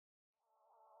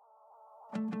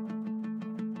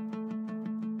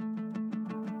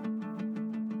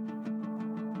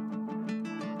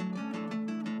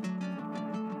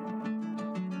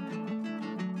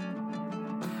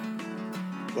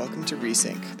Welcome to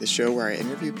Resync, the show where I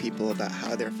interview people about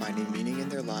how they're finding meaning in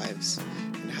their lives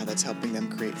and how that's helping them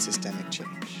create systemic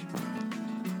change.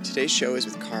 Today's show is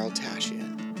with Carl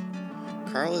Tashian.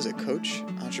 Carl is a coach,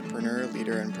 entrepreneur,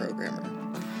 leader, and programmer.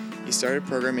 He started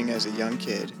programming as a young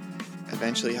kid,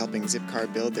 eventually helping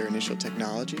Zipcar build their initial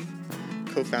technology,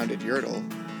 co-founded Yurtle,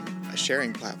 a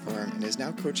sharing platform, and is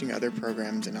now coaching other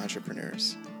programs and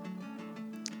entrepreneurs.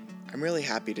 I'm really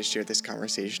happy to share this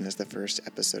conversation as the first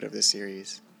episode of this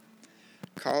series.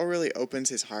 Carl really opens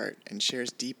his heart and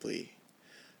shares deeply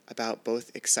about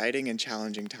both exciting and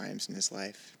challenging times in his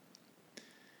life.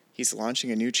 He's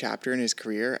launching a new chapter in his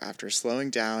career after slowing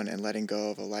down and letting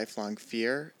go of a lifelong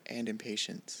fear and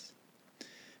impatience.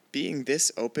 Being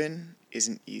this open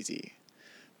isn't easy,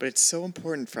 but it's so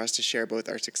important for us to share both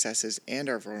our successes and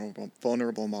our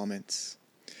vulnerable moments.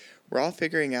 We're all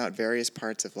figuring out various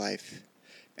parts of life,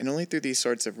 and only through these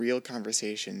sorts of real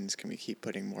conversations can we keep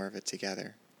putting more of it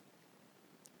together.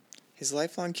 His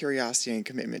lifelong curiosity and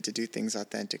commitment to do things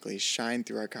authentically shine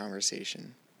through our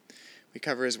conversation. We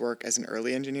cover his work as an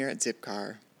early engineer at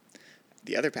Zipcar,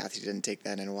 the other path he didn't take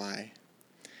then and why,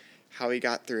 how he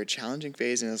got through a challenging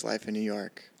phase in his life in New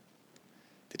York,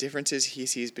 the differences he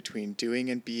sees between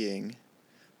doing and being,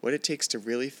 what it takes to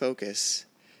really focus,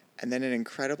 and then an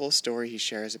incredible story he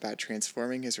shares about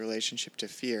transforming his relationship to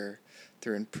fear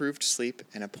through improved sleep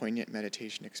and a poignant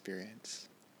meditation experience,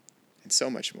 and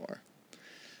so much more.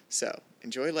 So,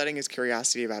 enjoy letting his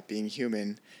curiosity about being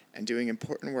human and doing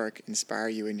important work inspire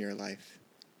you in your life.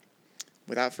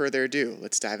 Without further ado,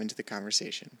 let's dive into the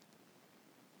conversation.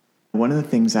 One of the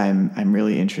things I'm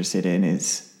really interested in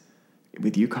is,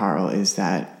 with you, Carl, is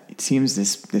that it seems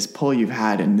this pull you've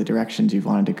had in the directions you've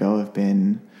wanted to go have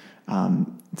been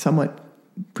somewhat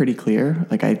pretty clear.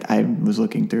 Like I was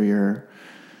looking through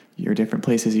your different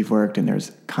places you've worked, and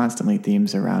there's constantly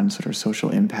themes around sort of social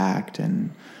impact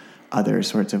and other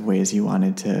sorts of ways you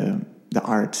wanted to, the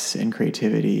arts and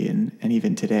creativity, and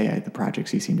even today, the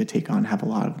projects you seem to take on have a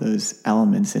lot of those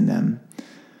elements in them.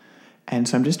 And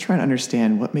so I'm just trying to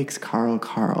understand what makes Carl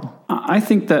Carl. I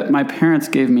think that my parents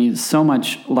gave me so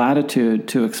much latitude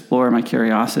to explore my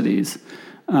curiosities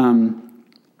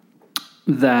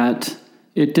that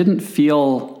it didn't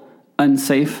feel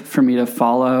unsafe for me to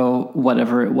follow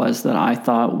whatever it was that I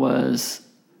thought was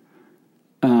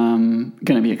going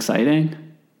to be exciting.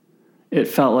 It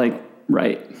felt like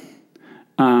right.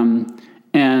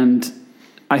 And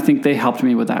I think they helped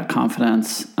me with that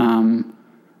confidence. I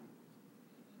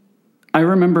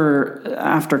remember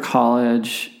after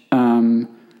college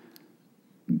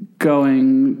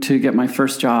going to get my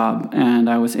first job, and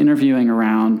I was interviewing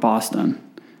around Boston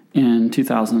in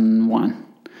 2001.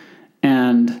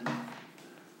 And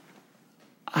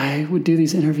I would do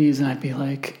these interviews, and I'd be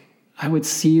like, I would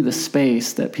see the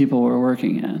space that people were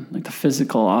working in, like the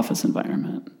physical office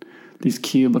environment, these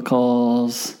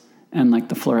cubicles and like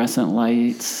the fluorescent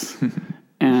lights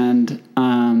and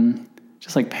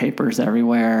just like papers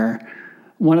everywhere.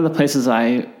 One of the places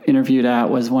I interviewed at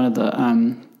was one of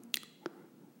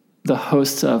the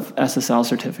hosts of SSL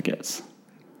certificates.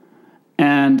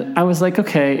 And I was like,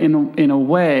 okay, in a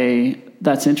way,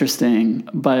 that's interesting.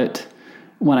 But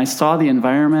when I saw the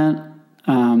environment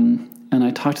and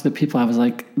I talked to the people, I was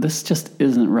like, this just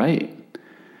isn't right.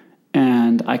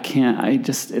 And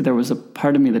there was a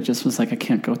part of me that just was like, I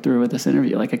can't go through with this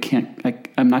interview.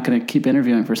 Like I'm not going to keep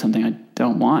interviewing for something I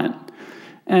don't want.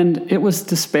 And it was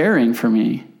despairing for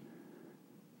me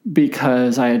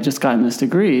because I had just gotten this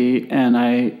degree, and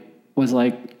I was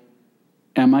like,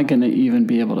 am I going to even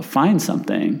be able to find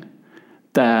something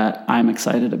that I'm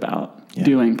excited about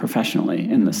doing professionally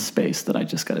in this space that I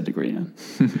just got a degree in?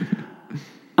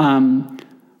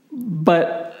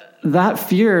 But that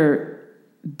fear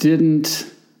didn't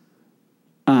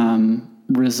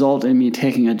result in me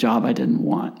taking a job I didn't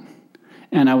want.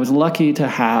 And I was lucky to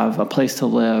have a place to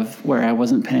live where I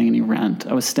wasn't paying any rent.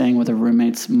 I was staying with a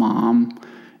roommate's mom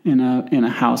in a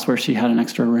house where she had an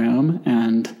extra room,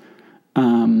 and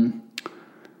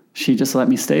she just let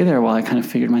me stay there while I kind of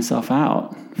figured myself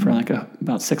out for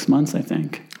about 6 months, I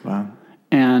think. Wow.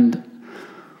 And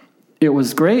it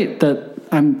was great that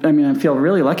I feel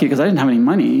really lucky because I didn't have any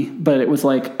money, but it was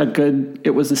like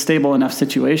it was a stable enough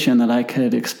situation that I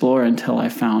could explore until I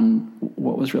found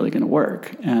what was really going to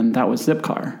work. And that was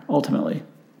Zipcar, ultimately.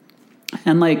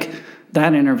 And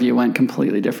that interview went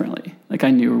completely differently.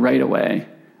 I knew right away,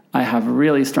 I have a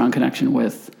really strong connection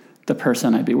with the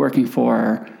person I'd be working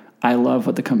for. I love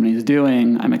what the company is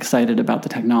doing. I'm excited about the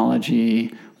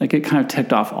technology. It kind of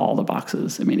ticked off all the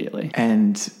boxes immediately.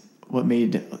 And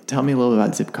tell me a little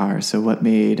about Zipcar. So what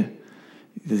made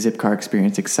the Zipcar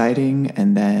experience exciting,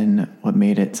 and then what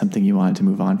made it something you wanted to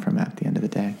move on from at the end of the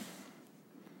day?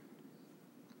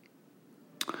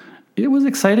 It was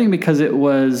exciting because it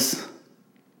was...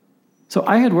 So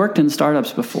I had worked in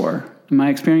startups before. My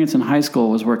experience in high school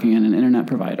was working in an internet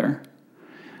provider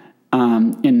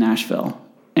in Nashville.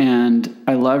 And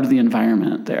I loved the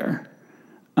environment there.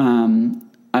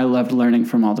 I loved learning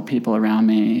from all the people around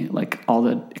me, like all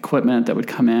the equipment that would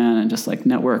come in and just like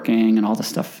networking and all the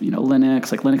stuff,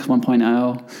 Linux, like Linux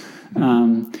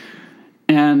 1.0.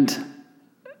 And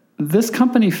this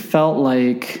company felt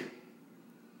like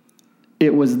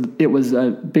it was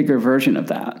a bigger version of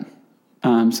that.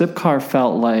 Zipcar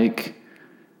felt like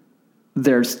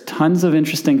there's tons of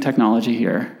interesting technology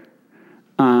here.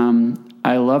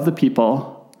 I love the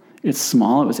people. It's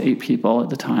small. It was 8 people at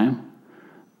the time.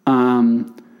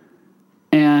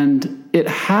 And it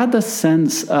had the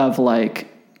sense of like,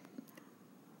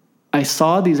 I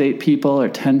saw these 8 people or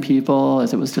 10 people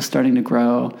as it was just starting to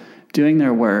grow, doing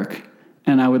their work.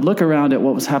 And I would look around at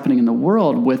what was happening in the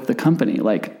world with the company,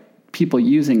 like people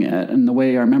using it and the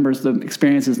way the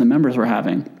experiences the members were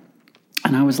having.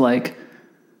 And I was like,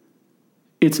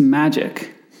 it's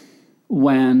magic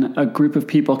when a group of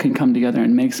people can come together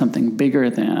and make something bigger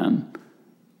than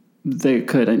they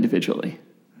could individually.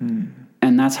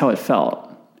 And that's how it felt.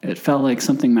 It felt like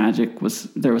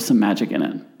there was some magic in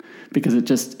it, because it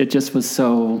just was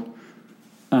so,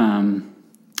 it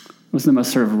was the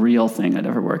most sort of real thing I'd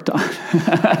ever worked on.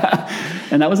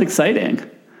 And that was exciting.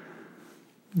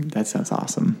 That sounds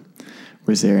awesome.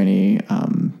 Was there any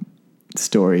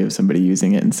story of somebody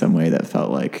using it in some way that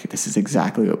felt like this is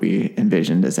exactly what we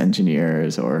envisioned as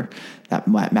engineers, or that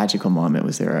magical moment?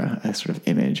 Was there a sort of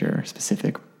image or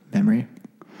specific memory?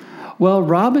 Well,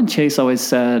 Rob and Chase always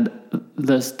said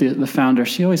this, the founder,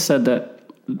 she always said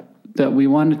that we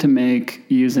wanted to make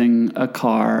using a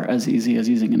car as easy as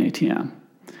using an ATM.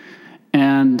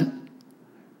 And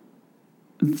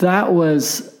that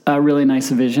was a really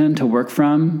nice vision to work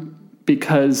from,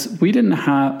 because we didn't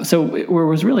have, so it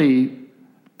was really,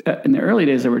 in the early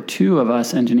days, there were 2 of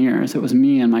us engineers. It was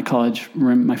me and my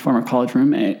former college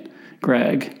roommate,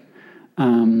 Greg,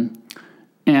 and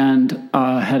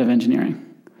head of engineering.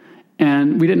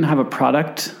 And we didn't have a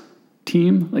product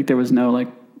team. Like there was no like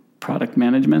product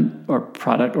management or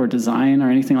product or design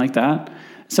or anything like that.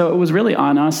 So it was really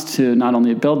on us to not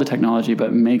only build the technology,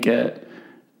 but make it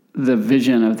the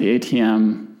vision of the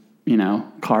ATM,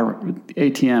 car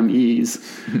ATMEs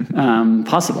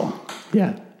possible.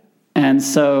 Yeah. And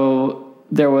so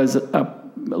there was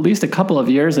at least a couple of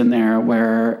years in there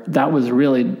where that was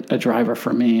really a driver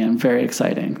for me and very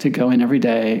exciting to go in every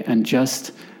day and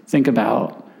just think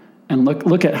about and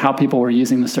look at how people were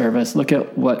using the service, look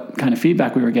at what kind of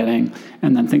feedback we were getting,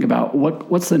 and then think about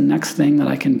what's the next thing that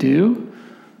I can do?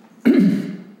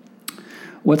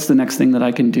 What's the next thing that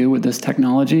I can do with this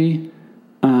technology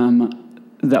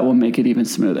that will make it even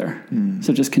smoother?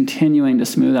 So just continuing to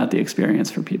smooth out the experience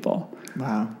for people.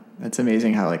 Wow. That's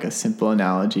amazing how like a simple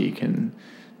analogy can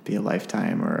be a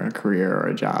lifetime or a career or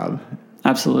a job.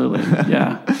 Absolutely.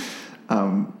 Yeah.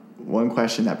 One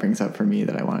question that brings up for me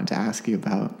that I wanted to ask you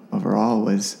about overall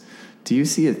was, do you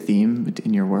see a theme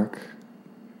in your work?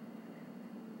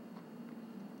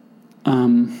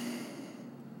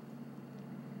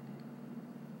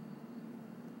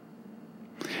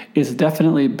 It's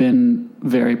definitely been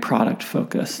very product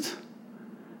focused.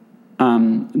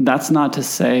 That's not to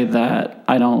say that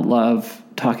I don't love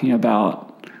talking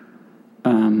about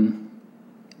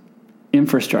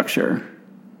infrastructure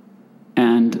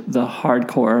and the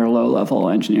hardcore low-level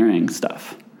engineering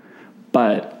stuff.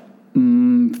 But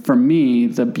for me,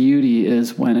 the beauty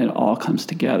is when it all comes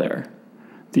together.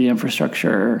 The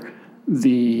infrastructure,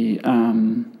 the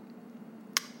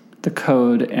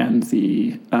code, and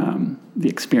the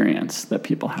experience that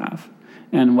people have.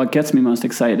 And what gets me most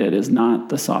excited is not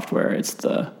the software, it's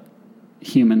the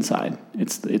human side.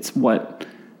 It's what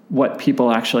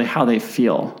people actually, how they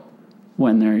feel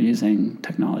when they're using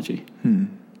technology.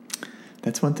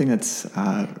 That's one thing that's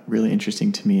really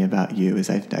interesting to me about you is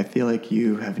I feel like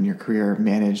you have in your career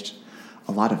managed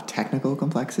a lot of technical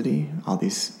complexity, all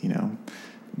these,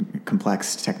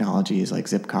 complex technologies like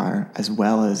Zipcar, as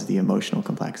well as the emotional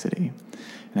complexity.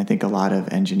 And I think a lot of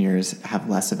engineers have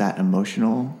less of that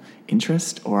emotional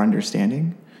interest or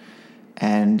understanding.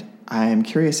 And I'm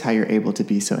curious how you're able to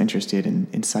be so interested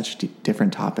in such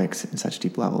different topics and such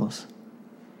deep levels.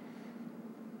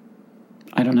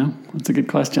 I don't know. That's a good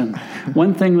question.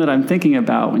 One thing that I'm thinking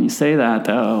about when you say that,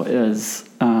 though, is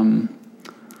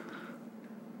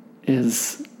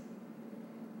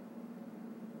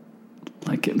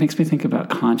like it makes me think about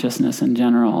consciousness in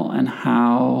general and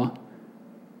how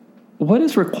what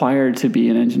is required to be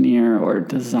an engineer or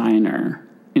designer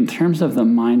in terms of the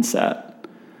mindset?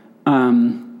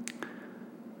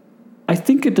 I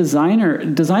think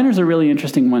designer's a really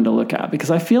interesting one to look at, because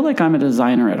I feel like I'm a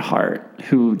designer at heart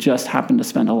who just happened to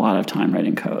spend a lot of time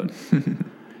writing code.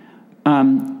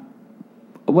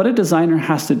 What a designer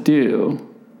has to do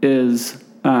is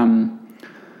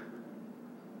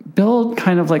build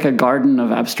kind of like a garden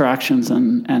of abstractions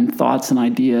and thoughts and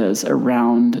ideas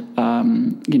around,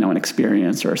 an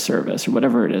experience or a service or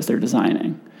whatever it is they're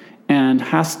designing, and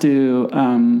has to,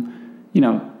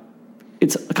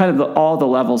 it's kind of all the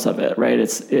levels of it, right?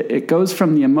 It goes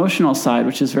from the emotional side,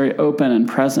 which is very open and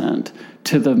present,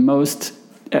 to the most,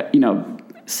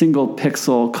 single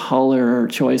pixel color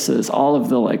choices, all of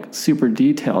the like super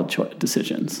detailed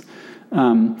decisions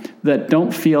that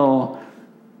don't feel,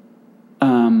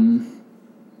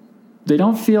 they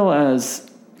don't feel as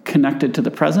connected to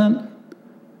the present.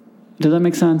 Does that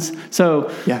make sense? So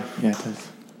yeah, it does.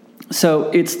 So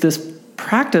it's this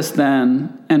practice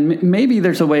then, and maybe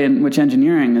there's a way in which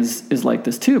engineering is like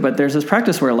this too, but there's this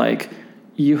practice where like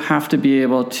you have to be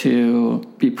able to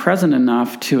be present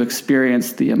enough to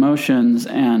experience the emotions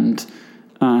and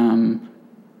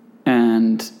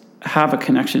have a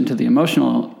connection to the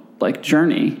emotional like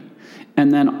journey,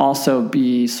 and then also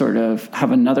be sort of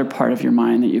have another part of your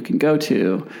mind that you can go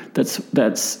to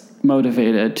that's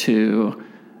motivated to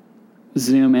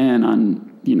zoom in on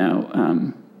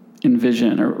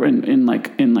InVision or in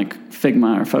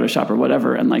Figma or Photoshop or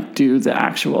whatever, and like do the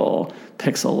actual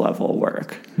pixel level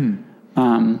work.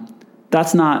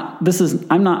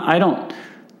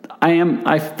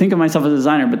 I think of myself as a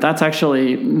designer, but that's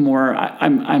actually more,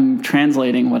 I'm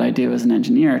translating what I do as an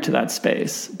engineer to that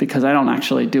space, because I don't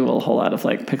actually do a whole lot of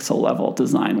like pixel level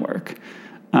design work.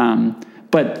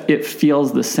 But it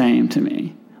feels the same to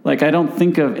me. Like I don't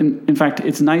think of, in fact,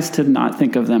 it's nice to not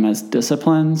think of them as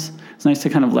disciplines. It's nice to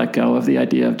kind of let go of the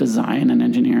idea of design and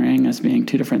engineering as being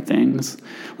two different things.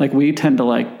 Like we tend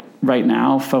to right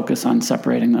now focus on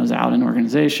separating those out in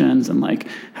organizations and like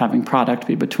having product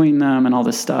be between them and all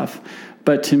this stuff.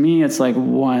 But to me, it's like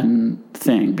one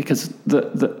thing, because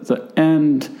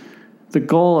the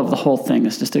goal of the whole thing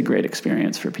is just a great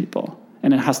experience for people,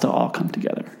 and it has to all come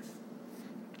together.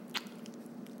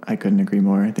 I couldn't agree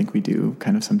more. I think we do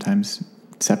kind of sometimes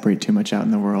separate too much out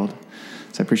in the world.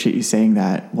 So I appreciate you saying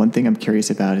that. One thing I'm curious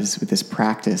about is with this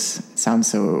practice, it sounds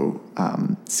so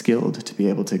skilled to be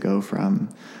able to go from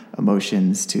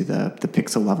emotions to the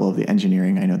pixel level of the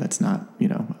engineering. I know that's not,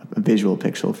 a visual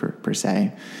pixel per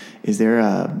se. Is there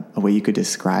a way you could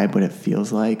describe what it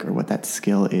feels like or what that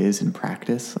skill is in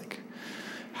practice? Like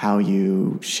how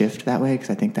you shift that way? Because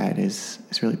I think that is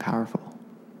really powerful.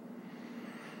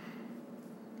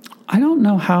 I don't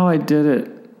know how I did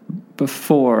it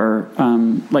before,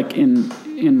 like in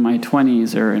my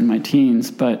 20s or in my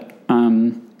teens, but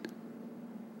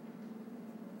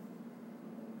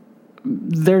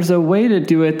there's a way to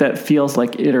do it that feels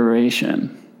like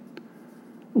iteration,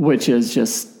 which is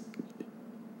just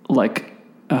like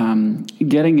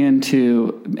getting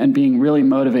into and being really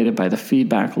motivated by the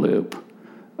feedback loop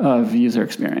of user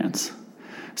experience.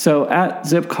 So at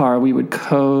Zipcar, we would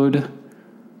code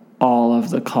all of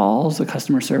the calls, the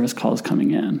customer service calls coming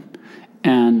in.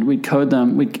 And we'd code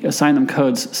them, we'd assign them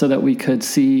codes so that we could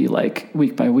see like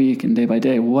week by week and day by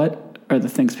day, what are the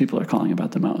things people are calling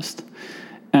about the most?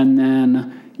 And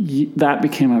then that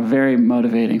became a very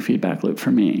motivating feedback loop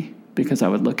for me, because I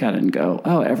would look at it and go,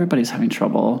 oh, everybody's having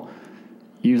trouble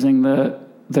using the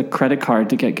credit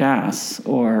card to get gas,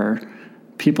 or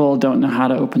people don't know how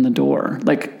to open the door.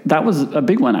 Like that was a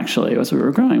big one actually as we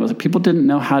were growing, was that people didn't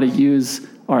know how to use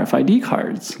RFID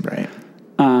cards. Right.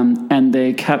 And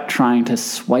they kept trying to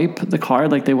swipe the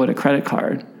card like they would a credit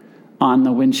card on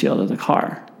the windshield of the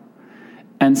car.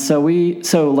 And so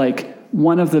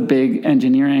one of the big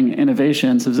engineering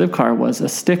innovations of Zipcar was a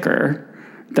sticker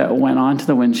that went onto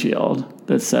the windshield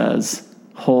that says,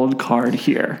 "Hold card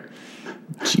here."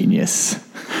 Genius.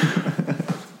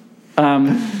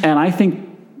 And I think,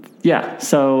 yeah,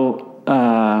 so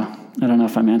I don't know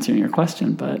if I'm answering your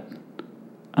question, but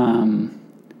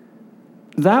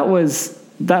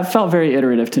that felt very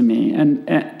iterative to me, and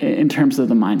in terms of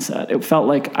the mindset. It felt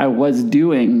like I was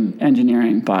doing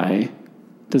engineering by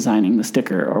designing the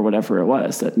sticker or whatever it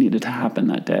was that needed to happen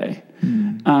that day.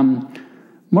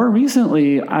 More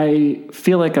recently, I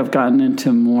feel like I've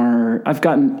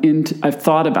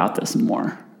thought about this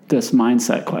more, this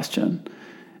mindset question.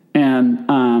 And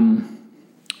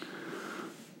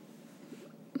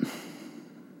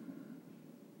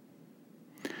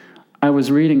I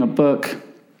was reading a book.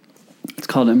 It's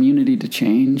called Immunity to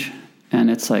Change, and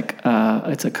it's like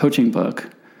it's a coaching book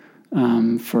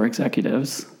for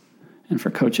executives and for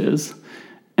coaches.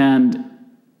 And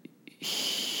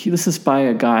this is by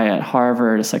a guy at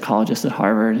Harvard, a psychologist at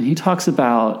Harvard, and he talks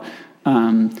about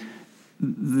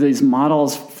these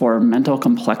models for mental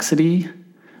complexity.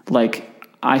 Like,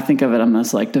 I think of them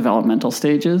as like developmental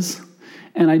stages.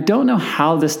 And I don't know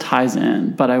how this ties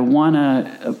in, but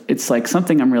it's like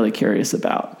something I'm really curious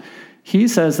about. He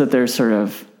says that there's sort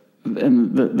of,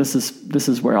 and this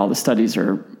is where all the studies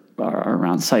are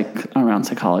around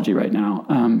psychology right now,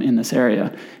 in this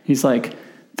area. He's like,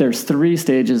 there's 3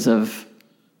 stages of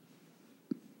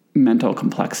mental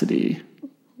complexity.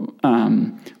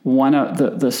 One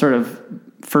of the sort of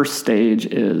first stage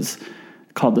is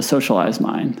called the socialized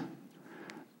mind.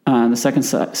 The second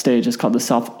stage is called the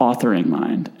self-authoring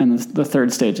mind, and the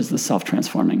third stage is the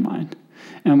self-transforming mind.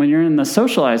 And when you're in the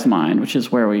socialized mind, which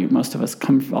is where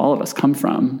all of us come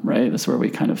from, right? That's where we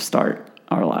kind of start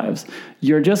our lives.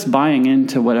 You're just buying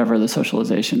into whatever the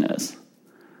socialization is,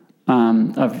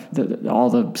 of all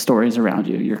the stories around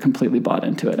you. You're completely bought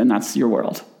into it, and that's your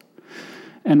world.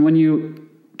 And when you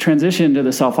transition to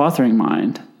the self-authoring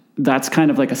mind, that's kind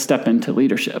of like a step into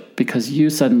leadership, because you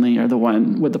suddenly are the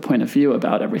one with the point of view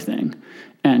about everything,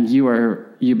 and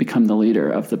you become the leader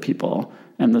of the people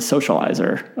and the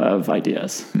socializer of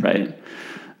ideas, right?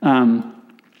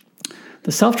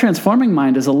 The self-transforming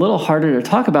mind is a little harder to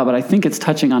talk about, but I think it's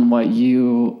touching on what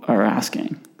you are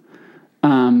asking,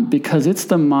 because it's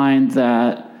the mind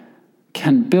that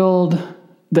can build,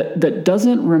 that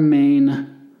doesn't remain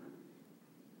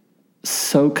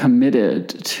so committed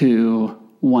to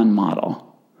one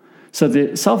model. So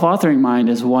the self-authoring mind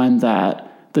is one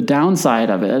that the downside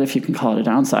of it, if you can call it a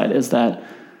downside, is that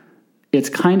it's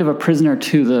kind of a prisoner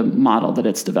to the model that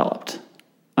it's developed.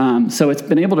 So it's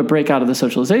been able to break out of the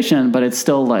socialization, but it's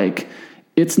still like,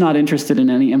 it's not interested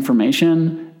in any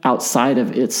information outside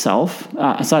of itself,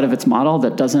 outside of its model,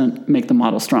 that doesn't make the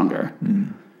model stronger.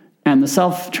 And the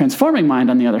self-transforming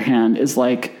mind, on the other hand, is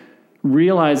like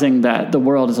realizing that the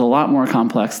world is a lot more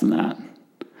complex than that,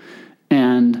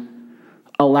 and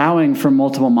allowing for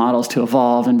multiple models to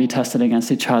evolve and be tested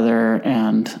against each other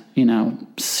and,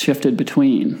 shifted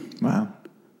between. Wow.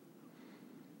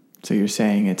 So you're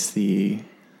saying it's the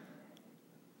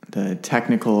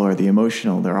technical or the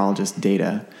emotional, they're all just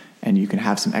data, and you can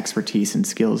have some expertise and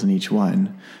skills in each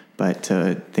one, but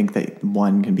to think that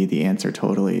one can be the answer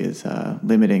totally is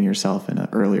limiting yourself in an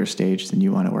earlier stage than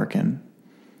you want to work in.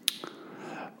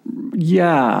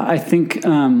 Yeah, I think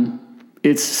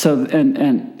it's so,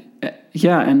 and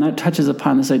that touches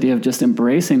upon this idea of just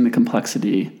embracing the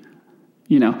complexity.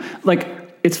 Like,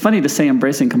 it's funny to say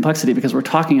embracing complexity, because we're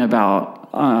talking about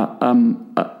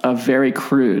a very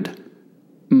crude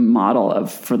model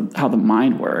for how the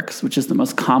mind works, which is the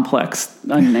most complex,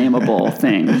 unnameable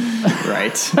thing.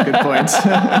 Right. Good point.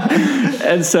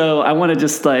 And so I want to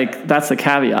just that's the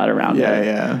caveat around it.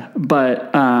 Yeah.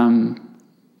 But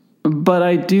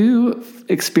I do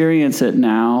experience it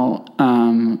now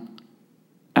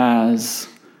as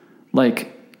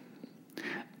like,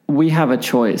 we have a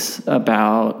choice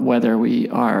about whether we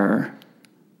are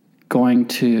going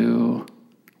to,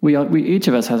 we each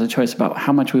of us has a choice about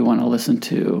how much we want to listen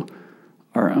to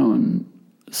our own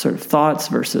sort of thoughts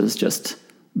versus just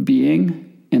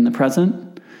being in the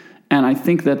present. And I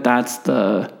think that that's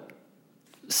the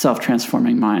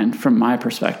self-transforming mind from my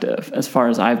perspective, as far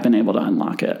as I've been able to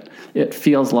unlock it. It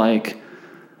feels like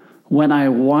when I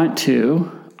want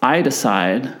to, I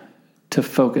decide to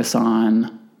focus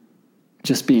on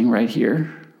just being right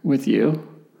here with you.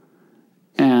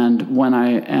 And when I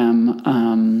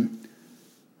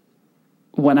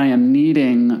am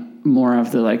needing more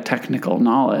of the technical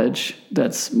knowledge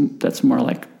that's more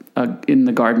like in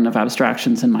the garden of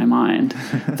abstractions in my mind,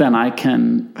 then I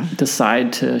can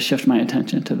decide to shift my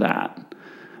attention to that.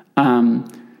 And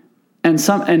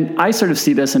I sort of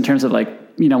see this in terms of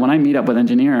when I meet up with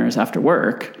engineers after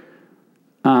work,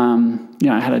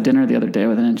 I had a dinner the other day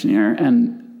with an engineer,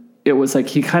 and it was like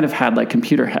he kind of had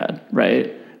computer head,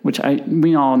 right? Which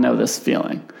we all know this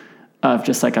feeling of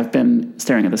just I've been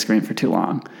staring at the screen for too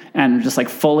long and just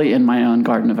fully in my own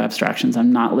garden of abstractions.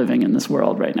 I'm not living in this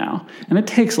world right now. And it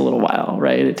takes a little while,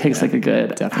 right? It takes a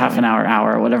good definitely. Half an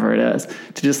hour, whatever it is,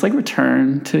 to just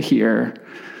return to here.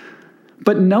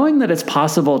 But knowing that it's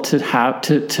possible to have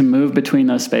to move between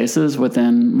those spaces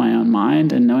within my own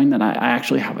mind, and knowing that I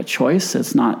actually have a choice.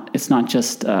 It's not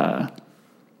just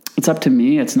it's up to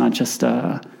me. It's not just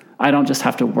I don't just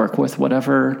have to work with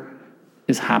whatever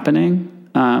is happening.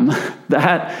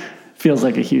 That feels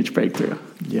like a huge breakthrough.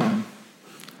 Yeah.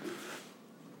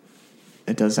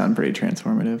 It does sound pretty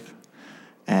transformative.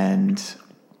 And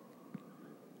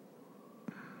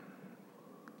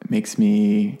makes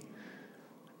me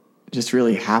just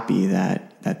really happy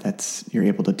that's you're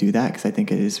able to do that, because I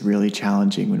think it is really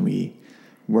challenging when we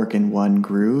work in one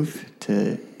groove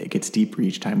it gets deeper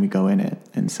each time we go in it,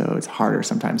 and so it's harder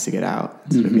sometimes to get out.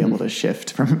 So to be able to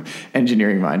shift from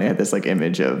engineering mind, I had this like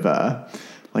image of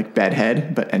like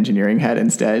bedhead, but engineering head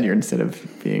instead. Instead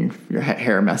of being your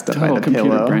hair messed up by the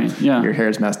pillow, brain. Yeah. Your hair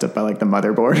is messed up by like the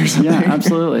motherboard or something. Yeah,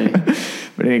 absolutely.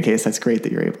 But in any case, that's great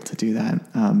that you're able to do that.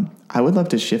 I would love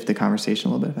to shift the conversation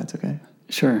a little bit, if that's okay.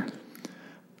 Sure.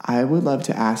 I would love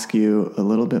to ask you a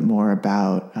little bit more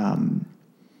about,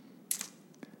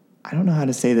 I don't know how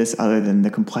to say this other than the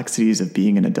complexities of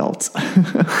being an adult.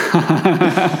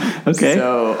 Okay.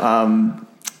 So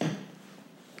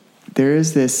there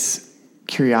is this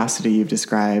curiosity you've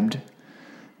described,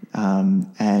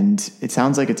 and it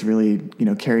sounds like it's really,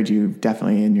 carried you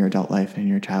definitely in your adult life and in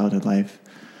your childhood life.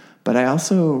 But I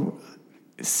also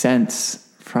sense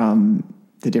from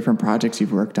the different projects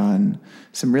you've worked on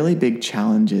some really big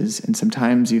challenges, and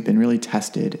sometimes you've been really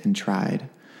tested and tried.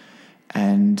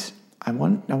 And I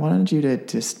wanted you to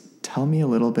just tell me a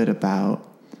little bit about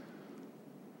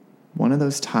one of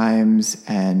those times,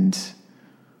 and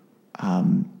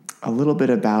a little bit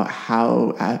about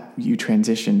how you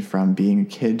transitioned from being a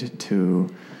kid to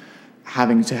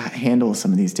having to handle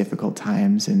some of these difficult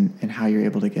times, and how you're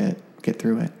able to get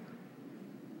through it.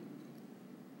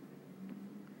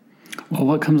 Well,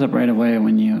 what comes up right away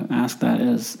when you ask that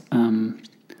is a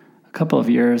couple of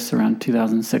years, around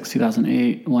 2006,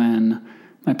 2008, when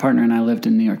my partner and I lived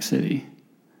in New York City.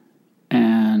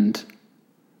 And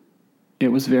it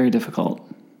was very difficult.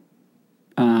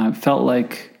 It felt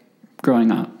like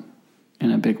growing up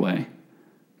in a big way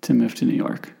to move to New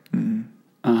York.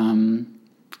 Mm-hmm.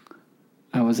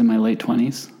 I was in my late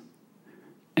 20s,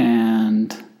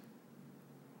 and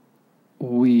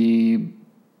we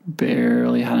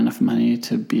barely had enough money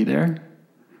to be there.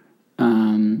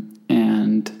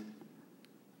 And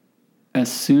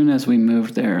as soon as we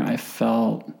moved there, I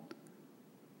felt...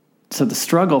 So the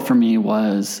struggle for me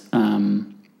was at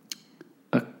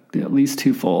least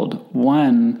twofold.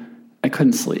 One, I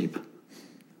couldn't sleep.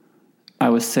 I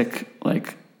was sick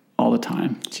like all the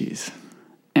time. Jeez.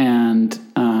 And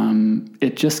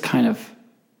it just kind of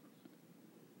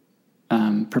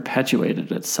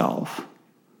perpetuated itself.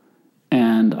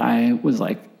 And I was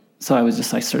like,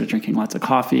 I started drinking lots of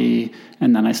coffee,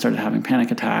 and then I started having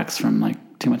panic attacks from like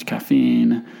too much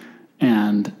caffeine.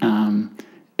 And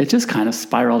it just kind of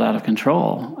spiraled out of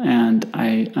control. And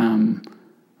I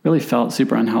really felt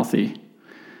super unhealthy.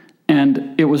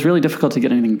 And it was really difficult to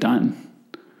get anything done.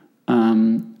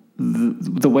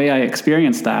 The way I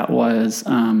experienced that was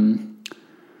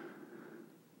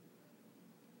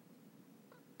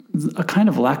a kind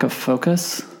of lack of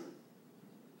focus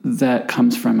that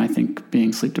comes from, I think,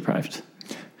 being sleep deprived.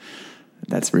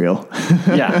 That's real.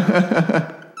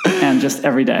 Yeah. And just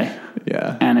every day.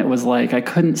 Yeah. And it was like I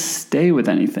couldn't stay with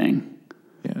anything.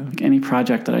 Yeah. Like any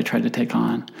project that I tried to take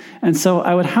on. And so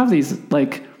I would have these,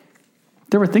 like,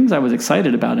 there were things I was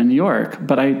excited about in New York,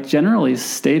 but I generally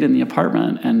stayed in the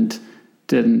apartment and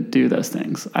didn't do those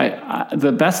things.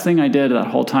 The best thing I did that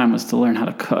whole time was to learn how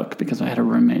to cook, because I had a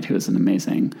roommate who was an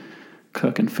amazing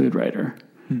cook and food writer.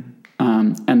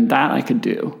 And that I could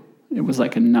do. It was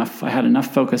like enough. I had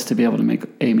enough focus to be able to make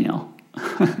a meal.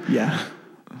 Yeah.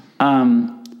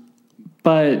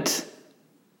 But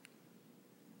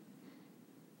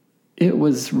it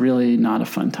was really not a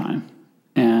fun time.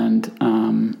 And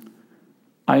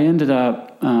I ended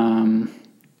up,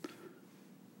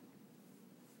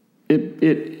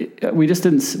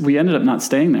 we ended up not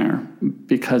staying there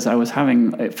because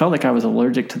it felt like I was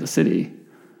allergic to the city.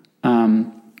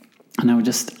 And I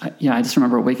just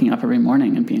remember waking up every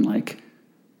morning and being like,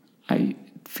 I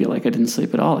feel like I didn't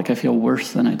sleep at all. Like I feel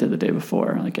worse than I did the day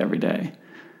before, like every day.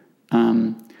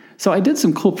 So I did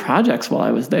some cool projects while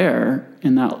I was there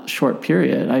in that short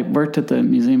period. I worked at the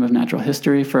Museum of Natural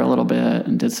History for a little bit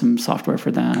and did some software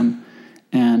for them,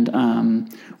 and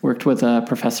worked with a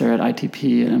professor at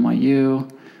ITP at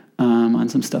NYU on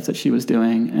some stuff that she was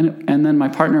doing. And then my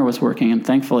partner was working and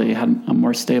thankfully had a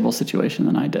more stable situation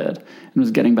than I did and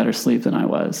was getting better sleep than I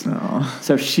was. Oh.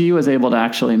 So she was able to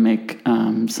actually make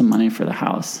some money for the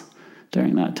house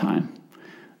during that time.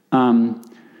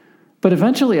 But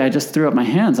eventually I just threw up my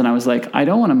hands and I was like, I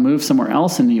don't want to move somewhere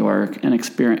else in New York and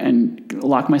experience and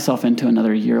lock myself into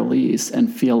another year lease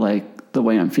and feel like the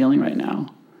way I'm feeling right now.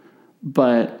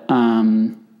 But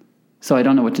so I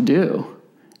don't know what to do.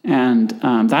 And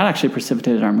that actually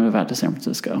precipitated our move out to San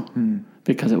Francisco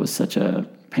because it was such a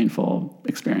painful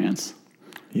experience.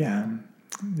 Yeah.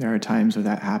 There are times where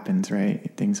that happens, right?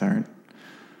 Things aren't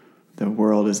the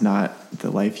world is not the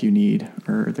life you need,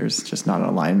 or there's just not an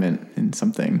alignment in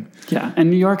something. Yeah, and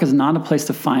New York is not a place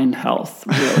to find health,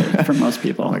 really, for most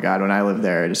people. Oh my God, when I lived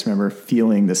there, I just remember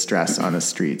feeling the stress on the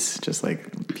streets, just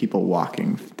like people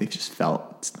walking, they just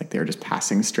felt like they were just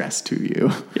passing stress to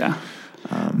you. Yeah.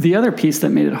 The other piece that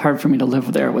made it hard for me to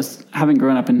live there was having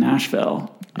grown up in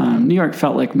Nashville. New York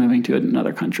felt like moving to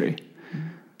another country.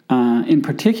 In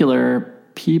particular,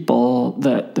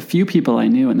 the few people I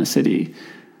knew in the city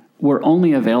were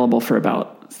only available for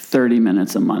about 30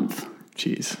 minutes a month.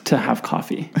 Jeez. To have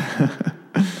coffee.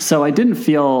 So I didn't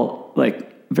feel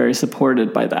like very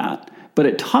supported by that, but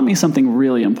it taught me something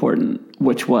really important,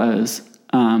 which was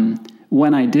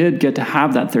when I did get to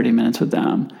have that 30 minutes with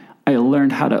them, I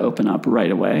learned how to open up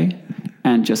right away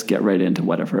and just get right into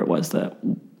whatever it was that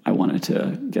I wanted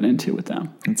to get into with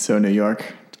them. And so New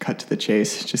York, cut to the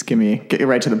chase. Just get you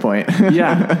right to the point.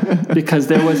 Yeah, because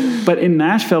but in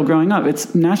Nashville growing up,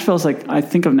 Nashville's like, I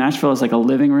think of Nashville as like a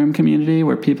living room community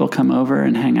where people come over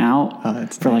and hang out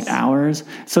for nice. Like hours.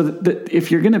 So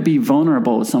if you're going to be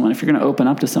vulnerable with someone, if you're going to open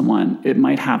up to someone, it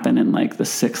might happen in like the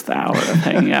 6th hour of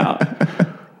hanging out.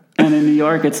 And in New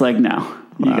York, it's like, no,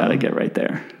 you got to get right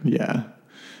there. Yeah.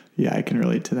 Yeah, I can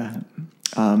relate to that.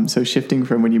 So shifting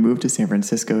from when you moved to San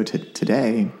Francisco to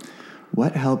today,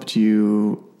 what helped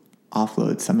you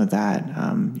offload some of that,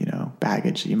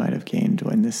 baggage that you might have gained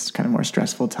in this kind of more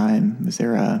stressful time? Was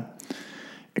there a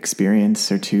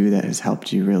experience or two that has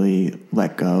helped you really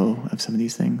let go of some of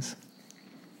these things?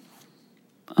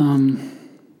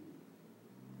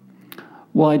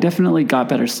 Well, I definitely got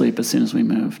better sleep as soon as we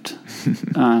moved.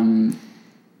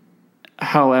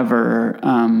 However,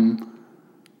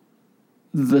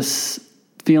 this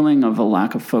feeling of a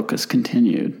lack of focus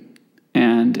continued.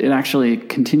 And it actually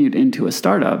continued into a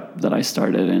startup that I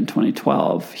started in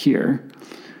 2012 here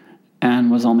and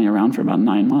was only around for about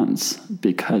 9 months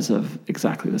because of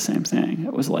exactly the same thing.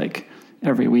 It was like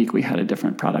every week we had a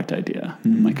different product idea.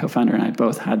 Mm-hmm. My co-founder and I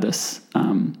both had this,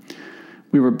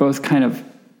 we were both kind of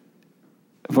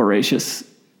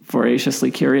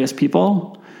voraciously curious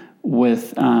people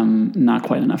with not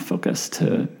quite enough focus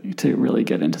to really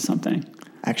get into something.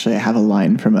 Actually, I have a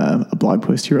line from a blog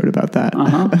post you wrote about that.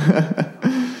 Uh-huh.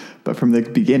 But from the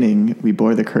beginning, we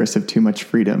bore the curse of too much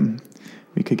freedom.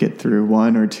 We could get through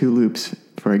 1 or 2 loops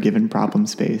for a given problem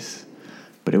space,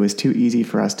 but it was too easy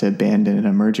for us to abandon an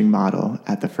emerging model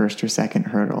at the first or second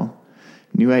hurdle.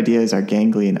 New ideas are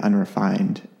gangly and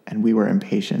unrefined, and we were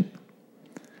impatient.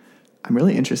 I'm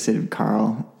really interested,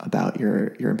 Carl, about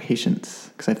your impatience,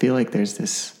 because I feel like there's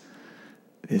this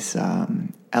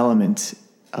element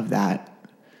of that's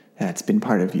been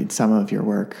part of some of your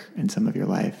work and some of your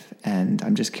life. And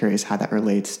I'm just curious how that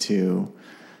relates to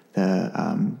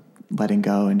the letting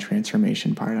go and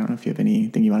transformation part. I don't know if you have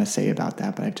anything you want to say about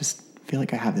that, but I just feel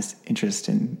like I have this interest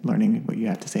in learning what you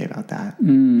have to say about that.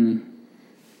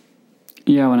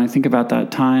 Yeah, when I think about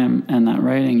that time and that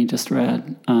writing you just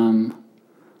read,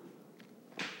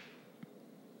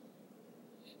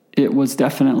 it was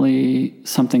definitely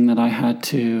something that I had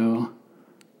to...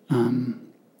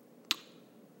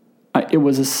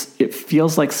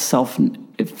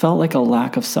 It felt like a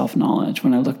lack of self-knowledge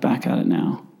when I look back at it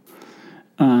now.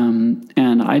 And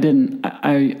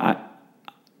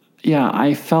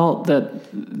I felt that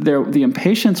the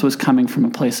impatience was coming from a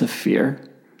place of fear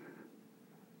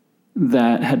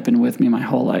that had been with me my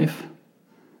whole life.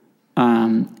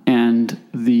 And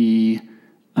the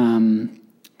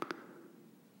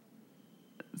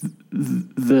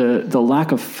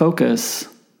lack of focus,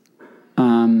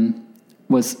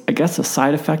 was, I guess, a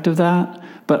side effect of that,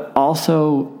 but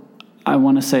also I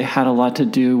want to say had a lot to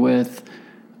do with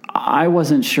I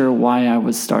wasn't sure why I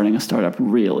was starting a startup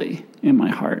really in my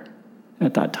heart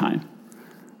at that time.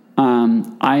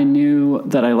 I knew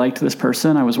that I liked this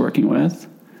person I was working with.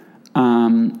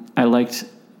 I liked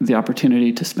the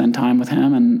opportunity to spend time with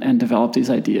him and develop these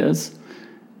ideas.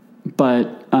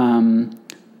 But I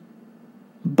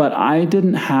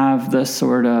didn't have the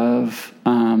sort of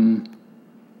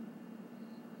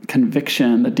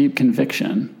conviction, the deep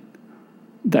conviction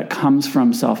that comes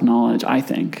from self-knowledge, I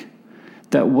think,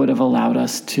 that would have allowed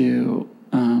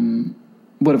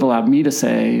me to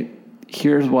say,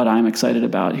 here's what I'm excited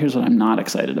about, here's what I'm not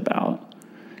excited about,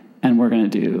 and we're going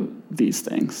to do these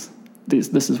things.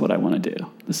 This is what I want to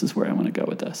do. This is where I want to go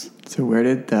with this. So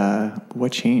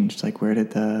what changed? Like, where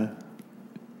did the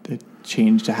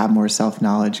change to have more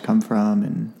self-knowledge come from?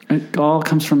 And it all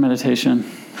comes from meditation.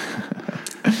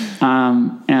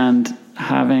 And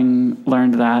having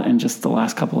learned that in just the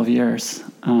last couple of years,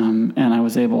 and I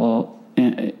was able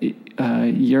a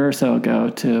year or so ago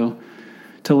to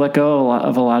to let go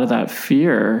of a lot of that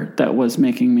fear that was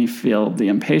making me feel the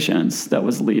impatience that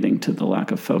was leading to the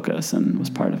lack of focus and was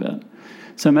part of it.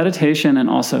 So meditation and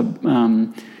also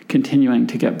continuing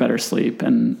to get better sleep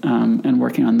and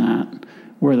working on that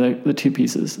were the two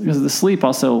pieces, because the sleep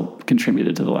also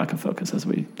contributed to the lack of focus, as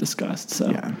we discussed. So,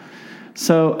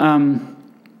 I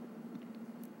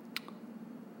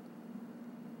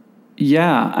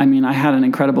mean, I had an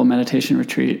incredible meditation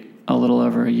retreat a little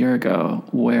over a year ago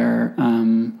where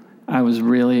I was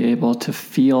really able to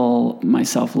feel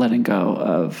myself letting go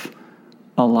of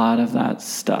a lot of that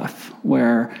stuff,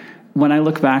 where when I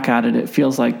look back at it, it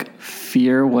feels like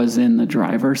fear was in the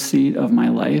driver's seat of my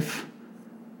life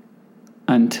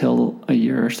until a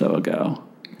year or so ago.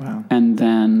 Wow. And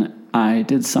then I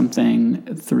did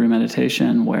something through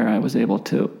meditation where I was able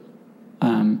to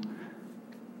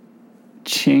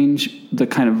change the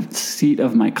kind of seat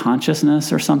of my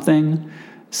consciousness or something,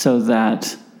 so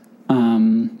that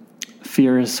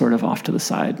fear is sort of off to the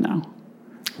side now.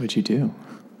 What'd you do?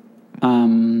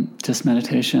 Just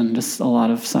meditation, just a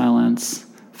lot of silence,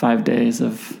 5 days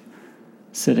of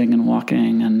sitting and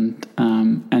walking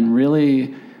and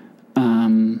really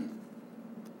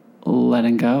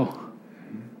letting go.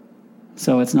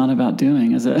 So it's not about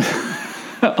doing, is it?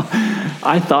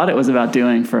 I thought it was about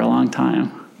doing for a long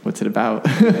time. What's it about?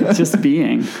 It's just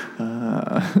being.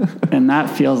 And that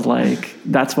feels like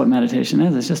that's what meditation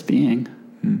is. It's just being.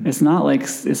 It's not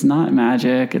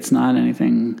magic. It's not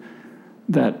anything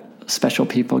that special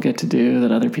people get to do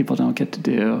that other people don't get to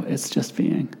do. It's just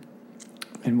being.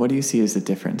 And what do you see as the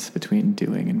difference between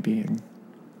doing and being?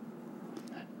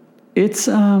 It's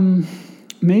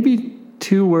maybe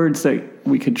two words that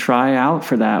we could try out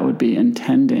for that would be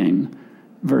intending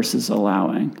versus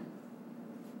allowing.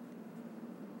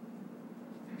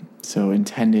 So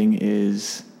intending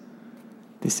is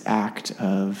this act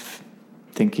of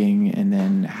thinking and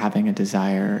then having a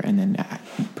desire and then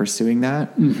pursuing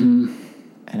that. Mm-hmm.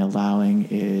 And allowing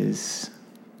is,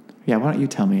 why don't you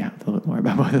tell me a little bit more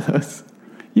about both of those?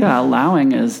 Yeah,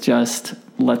 allowing is just,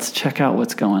 let's check out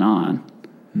what's going on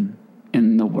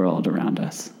in the world around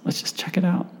us. Let's just check it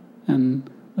out. And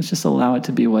let's just allow it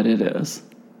to be what it is.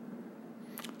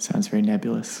 Sounds very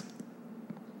nebulous.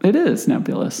 It is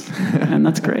nebulous. And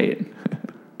that's great.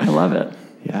 I love it.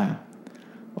 Yeah.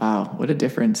 Wow. What a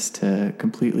difference to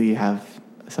completely have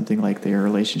something like their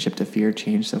relationship to fear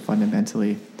change so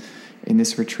fundamentally. In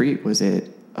this retreat, was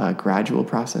it a gradual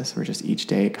process where just each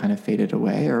day it kind of faded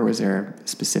away, or was there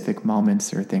specific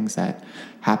moments or things that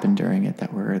happened during it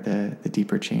that were the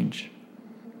deeper change?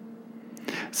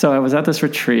 So I was at this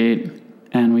retreat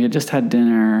and we had just had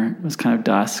dinner. It was kind of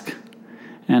dusk.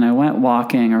 And I went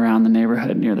walking around the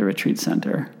neighborhood near the retreat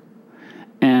center.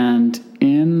 And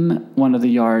in one of the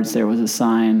yards, there was a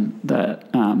sign that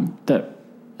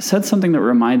said something that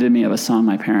reminded me of a song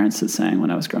my parents had sang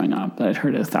when I was growing up, that I'd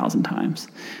heard it 1,000 times.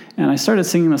 And I started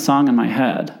singing the song in my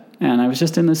head. And I was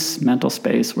just in this mental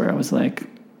space where I was like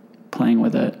playing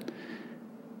with it.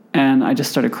 And I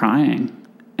just started crying.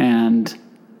 And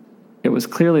it was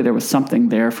clearly there was something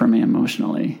there for me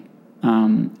emotionally.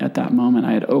 At that moment,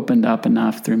 I had opened up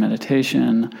enough through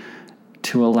meditation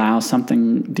to allow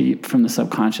something deep from the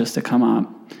subconscious to come up.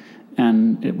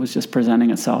 And it was just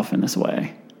presenting itself in this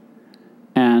way.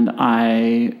 And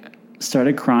I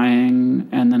started crying,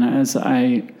 and then as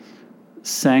I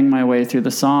sang my way through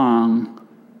the song,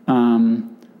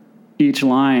 each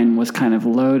line was kind of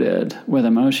loaded with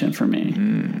emotion for me.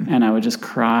 And I would just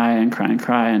cry and cry and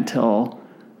cry until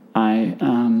I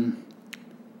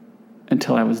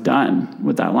was done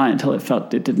with that line, until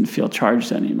it didn't feel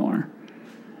charged anymore.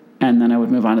 And then I would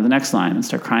move on to the next line and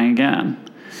start crying again.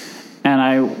 And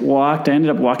I ended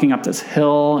up walking up this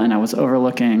hill, and I was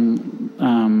overlooking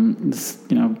this,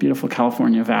 beautiful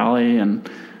California valley, and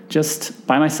just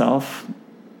by myself,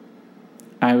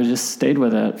 I just stayed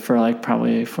with it for like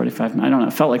probably 45 minutes. I don't know,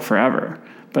 it felt like forever,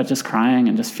 but just crying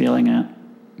and just feeling it,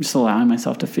 just allowing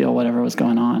myself to feel whatever was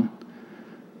going on.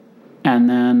 And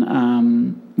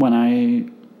then when I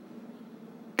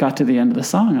got to the end of the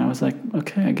song, I was like,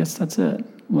 okay, I guess that's it.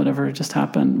 Whatever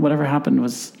happened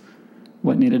was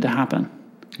what needed to happen.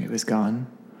 It was gone.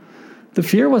 The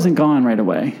fear wasn't gone right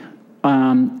away.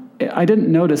 I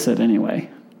didn't notice it anyway.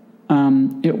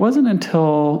 It wasn't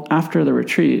until after the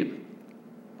retreat,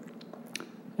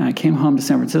 I came home to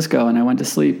San Francisco and I went to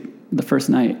sleep the first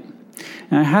night.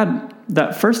 And I had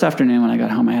that first afternoon when I got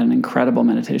home, I had an incredible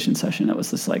meditation session. It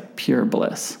was this like pure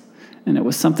bliss. And it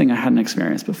was something I hadn't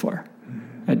experienced before.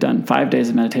 I'd done 5 days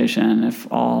of meditation.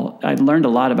 I'd learned a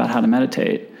lot about how to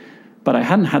meditate, but I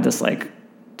hadn't had this like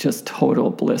just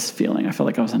total bliss feeling. I felt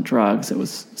like I was on drugs. It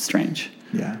was strange.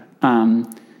 Yeah.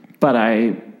 But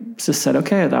I just said,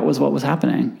 okay, that was what was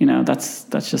happening. That's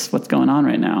just what's going on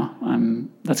right now.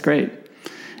 That's great.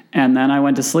 And then I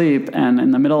went to sleep, and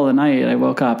in the middle of the night, I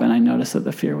woke up and I noticed that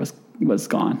the fear was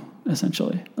gone,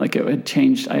 essentially. Like it had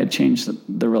changed. I had changed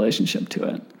the relationship to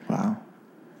it. Wow.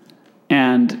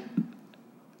 And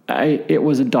it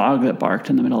was a dog that barked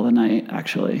in the middle of the night,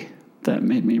 actually, that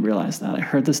made me realize that. I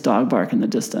heard this dog bark in the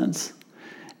distance,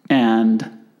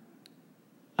 and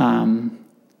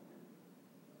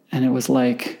it was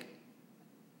like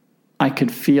I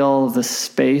could feel the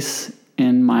space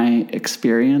in my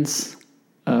experience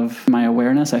of my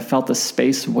awareness. I felt the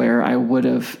space where I would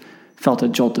have felt a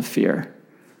jolt of fear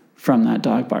from that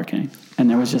dog barking, and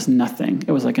there was just nothing.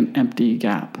 It was like an empty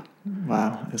gap.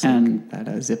 Wow. It's like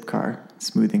that zip car,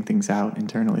 smoothing things out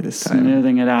internally this time.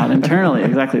 Smoothing it out internally,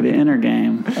 exactly, the inner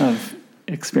game of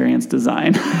experience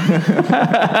design.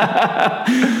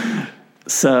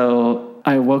 So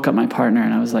I woke up my partner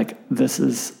and I was like,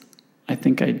 I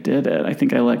think I did it. I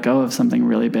think I let go of something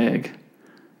really big.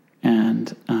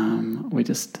 And we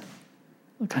just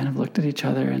kind of looked at each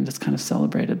other and just kind of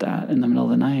celebrated that in the middle of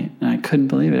the night. And I couldn't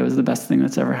believe it. It was the best thing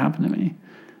that's ever happened to me.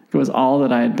 It was all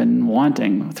that I had been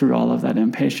wanting through all of that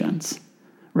impatience,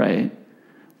 right?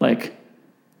 Like,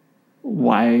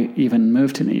 why even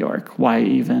move to New York? Why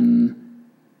even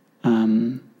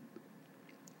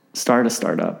start a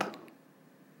startup?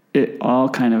 It all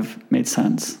kind of made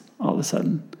sense all of a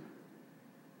sudden.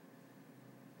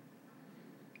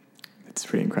 It's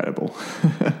pretty incredible.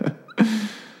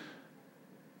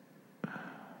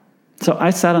 So I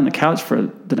sat on the couch for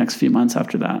the next few months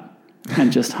after that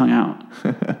and just hung out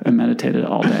and meditated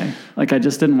all day. Like I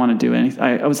just didn't want to do anything.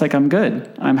 I was like, I'm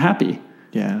good. I'm happy.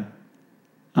 Yeah.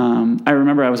 I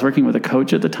remember I was working with a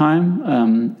coach at the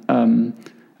time,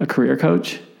 a career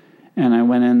coach, and I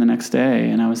went in the next day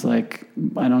and I was like,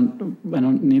 I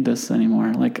don't need this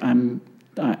anymore. Like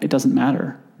it doesn't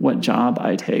matter what job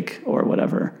I take or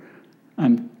whatever.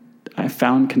 I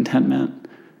found contentment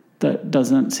that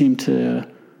doesn't seem to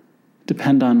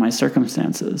depend on my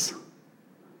circumstances.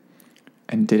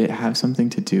 And did it have something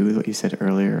to do with what you said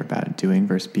earlier about doing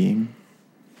versus being?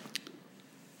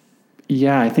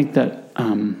 Yeah, I think that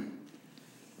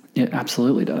it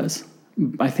absolutely does.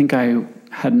 I think I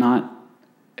had not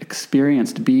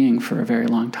experienced being for a very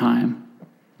long time.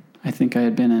 I think I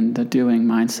had been in the doing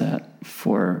mindset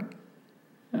for...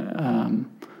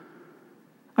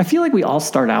 I feel like we all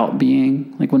start out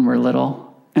being, like when we're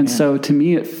little. And so to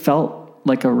me, it felt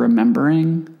like a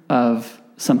remembering of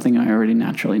something I already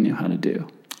naturally knew how to do.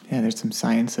 Yeah, there's some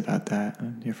science about that.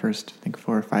 In your first, I think,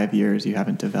 4 or 5 years, you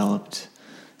haven't developed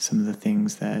some of the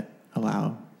things that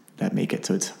make it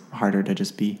so it's harder to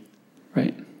just be.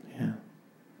 Right. Yeah.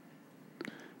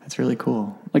 That's really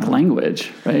cool. Like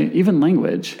language, right? Even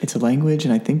language. It's a language,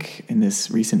 and I think in this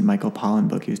recent Michael Pollan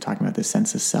book, he was talking about the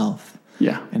sense of self.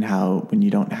 Yeah. And how when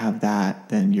you don't have that,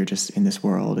 then you're just in this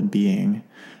world and being,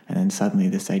 and then suddenly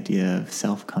this idea of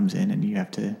self comes in and you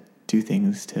have to do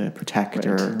things to protect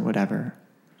or whatever.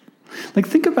 Like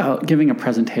think about giving a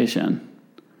presentation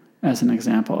as an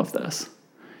example of this.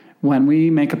 When we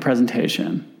make a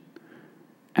presentation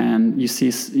and you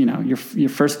see, you're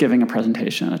first giving a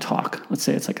presentation, a talk, let's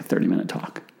say it's like a 30-minute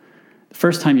talk. The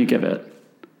first time you give it,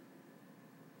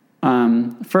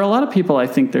 for a lot of people, I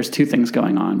think there's 2 things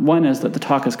going on. One is that the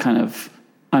talk is kind of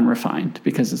unrefined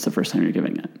because it's the first time you're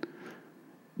giving it.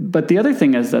 But the other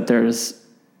thing is that there's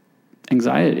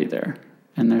anxiety there,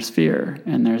 and there's fear,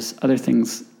 and there's other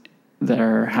things that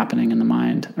are happening in the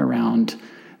mind around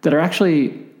that are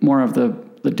actually more of the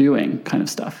doing kind of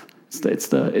stuff. It's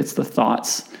the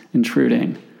thoughts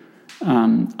intruding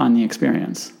on the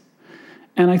experience.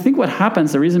 And I think what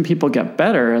happens, the reason people get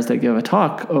better as they give a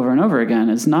talk over and over again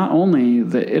is not only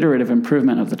the iterative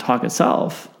improvement of the talk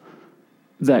itself,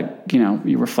 that,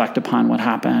 you reflect upon what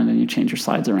happened and you change your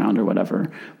slides around or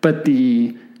whatever, but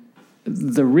the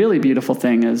really beautiful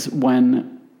thing is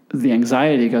when the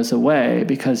anxiety goes away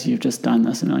because you've just done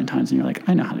this a million times and you're like,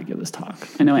 I know how to give this talk.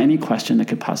 I know any question that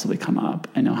could possibly come up.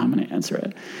 I know how I'm going to answer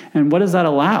it. And what does that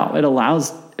allow? It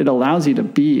allows you to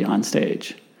be on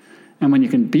stage. And when you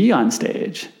can be on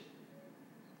stage,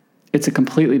 it's a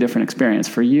completely different experience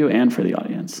for you and for the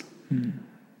audience.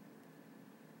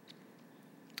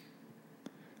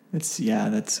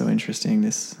 That's so interesting.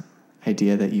 This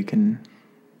idea that you can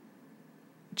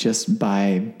just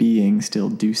by being still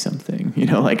do something,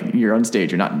 like you're on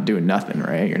stage, you're not doing nothing,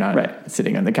 right? You're not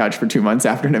sitting on the couch for 2 months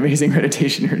after an amazing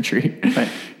meditation retreat. Right.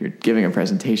 You're giving a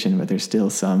presentation, but there's still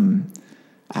some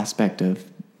aspect of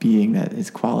being that is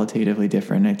qualitatively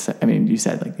different. You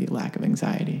said like the lack of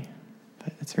anxiety.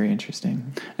 But it's very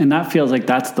interesting. And that feels like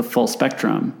that's the full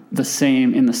spectrum,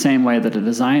 in the same way that a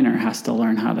designer has to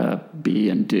learn how to be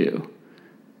and do.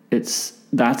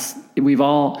 We've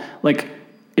all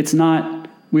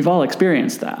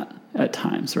experienced that at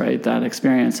times, right? That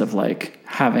experience of like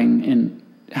having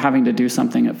to do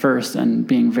something at first and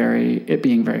being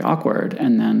very awkward,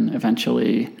 and then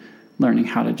eventually learning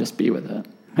how to just be with it.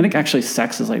 I think actually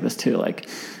sex is like this too, like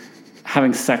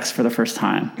having sex for the first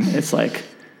time. It's like,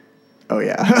 oh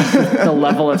yeah, the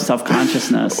level of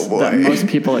self-consciousness that most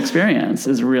people experience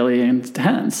is really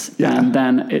intense. Yeah. And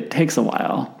then it takes a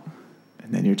while.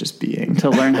 And then you're just being. To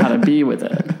learn how to be with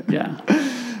it. Yeah.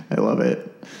 I love it.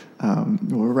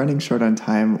 We're running short on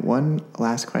time. One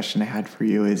last question I had for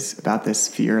you is about this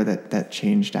fear that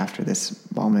changed after this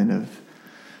moment of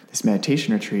this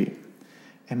meditation retreat.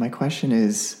 And my question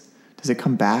is, does it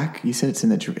come back? You said it's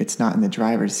not in the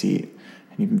driver's seat,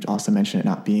 and you've also mentioned it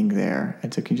not being there.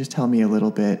 And so can you just tell me a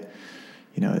little bit,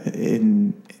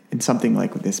 in something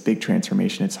like this big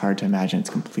transformation, it's hard to imagine it's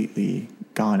completely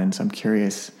gone. And so I'm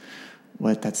curious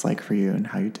what that's like for you and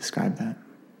how you describe that.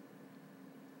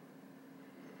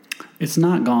 It's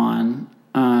not gone,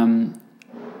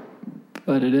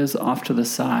 but it is off to the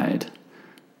side.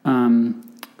 And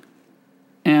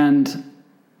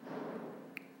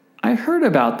I heard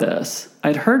about this.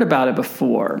 I'd heard about it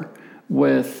before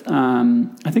with,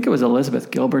 I think it was Elizabeth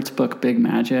Gilbert's book, Big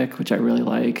Magic, which I really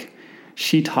like.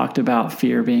 She talked about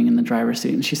fear being in the driver's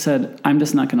seat, and she said, I'm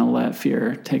just not going to let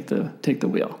fear take the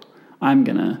wheel. I'm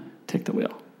going to take the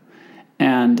wheel.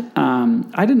 And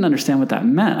I didn't understand what that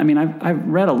meant. I mean, I've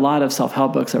read a lot of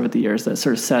self-help books over the years that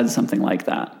sort of said something like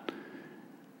that.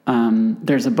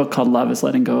 There's a book called Love is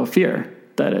Letting Go of Fear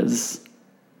that is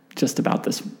just about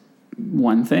this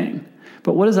one thing.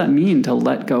 But what does that mean to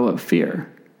let go of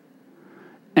fear?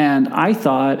 And I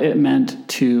thought it meant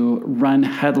to run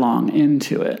headlong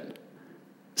into it.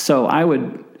 So I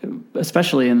would,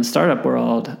 especially in the startup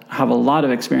world, have a lot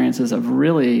of experiences of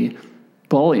really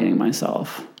bullying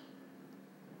myself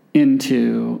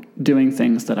into doing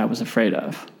things that I was afraid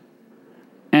of.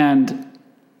 And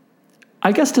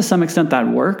I guess to some extent that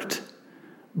worked,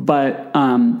 but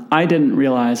I didn't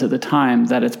realize at the time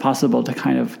that it's possible to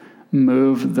kind of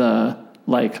move the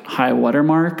like high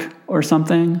watermark or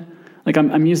something. Like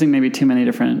I'm using maybe too many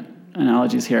different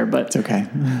analogies here, but it's okay.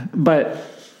 But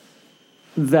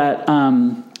that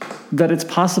it's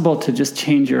possible to just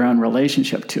change your own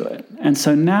relationship to it. And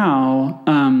so now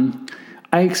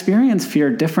I experience fear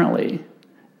differently,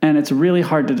 and it's really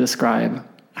hard to describe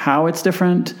how it's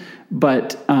different,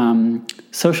 but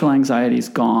social anxiety's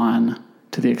gone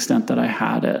to the extent that I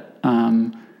had it.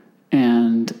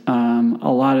 And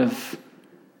a lot of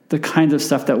the kinds of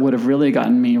stuff that would have really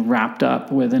gotten me wrapped up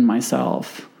within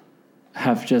myself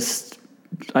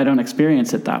I don't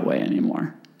experience it that way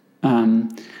anymore.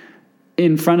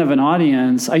 In front of an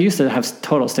audience, I used to have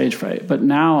total stage fright, but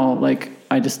now, like,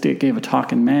 I just gave a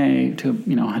talk in May to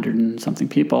 100 and something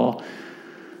people,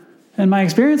 and my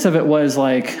experience of it was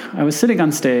like I was sitting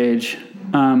on stage.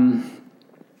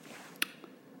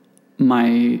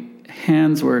 My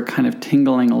hands were kind of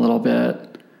tingling a little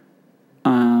bit,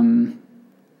 and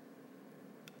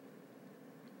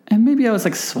maybe I was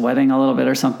like sweating a little bit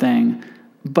or something,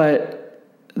 but.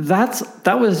 I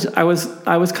was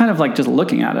kind of like just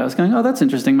looking at it. I was going, oh, that's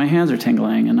interesting. My hands are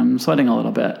tingling and I'm sweating a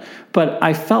little bit, but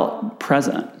I felt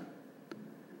present.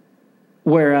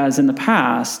 Whereas in the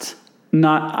past,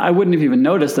 I wouldn't have even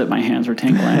noticed that my hands were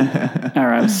tingling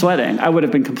or I was sweating. I would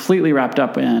have been completely wrapped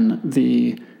up in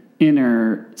the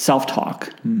inner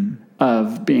self-talk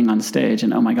of being on stage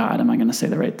and, oh my God, am I going to say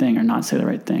the right thing or not say the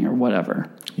right thing or whatever?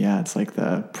 Yeah. It's like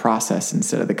the process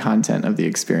instead of the content of the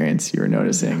experience. You were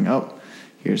noticing, oh,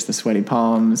 here's the sweaty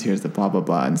palms, here's the blah, blah,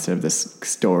 blah, instead of this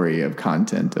story of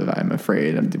content of I'm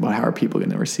afraid, how are people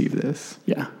going to receive this?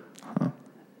 Yeah. Huh.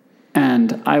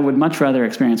 And I would much rather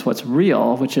experience what's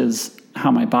real, which is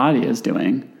how my body is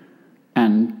doing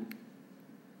and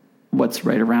what's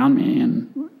right around me,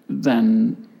 and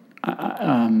than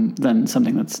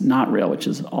something that's not real, which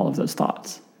is all of those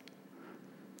thoughts.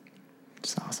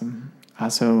 It's awesome.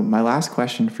 So my last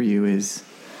question for you is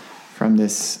from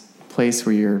this place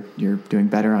where you're doing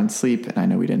better on sleep, and I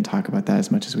know we didn't talk about that as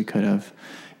much as we could have,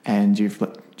 and your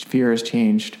fear has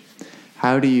changed.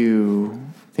 How do you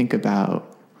think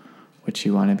about what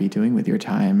you want to be doing with your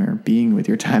time or being with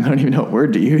your time? I don't even know what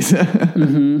word to use.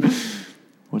 Mm-hmm.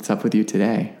 What's up with you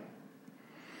today?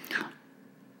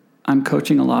 I'm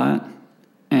coaching a lot,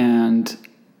 and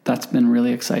that's been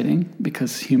really exciting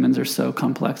because humans are so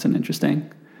complex and interesting.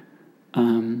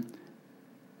 And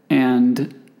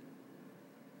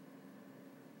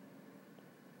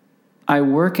I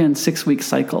work in 6-week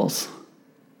cycles.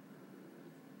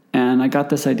 And I got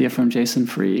this idea from Jason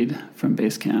Fried from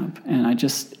Basecamp, and it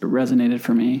resonated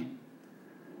for me.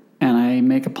 And I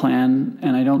make a plan,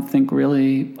 and I don't think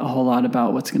really a whole lot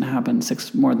about what's going to happen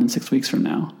more than 6 weeks from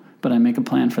now. But I make a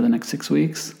plan for the next 6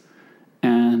 weeks,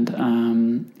 and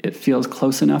it feels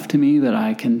close enough to me that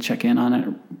I can check in on it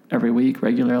every week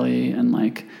regularly. And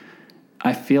like,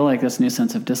 I feel like this new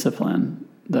sense of discipline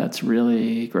that's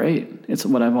really great. It's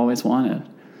what I've always wanted.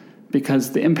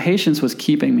 Because the impatience was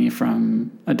keeping me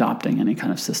from adopting any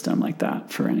kind of system like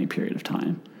that for any period of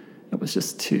time. It was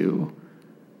just too,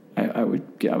 I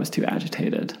was too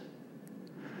agitated,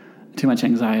 too much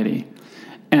anxiety.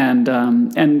 And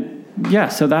yeah,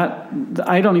 so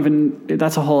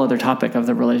that's a whole other topic of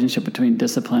the relationship between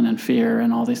discipline and fear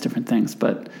and all these different things.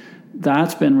 But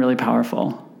that's been really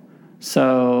powerful.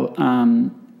 So,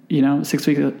 6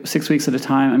 weeks at a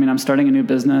time. I mean, I'm starting a new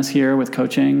business here with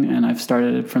coaching, and I've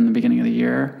started it from the beginning of the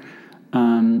year.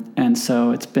 And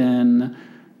so it's been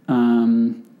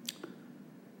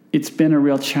a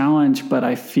real challenge, but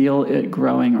I feel it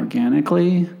growing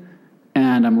organically.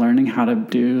 And I'm learning how to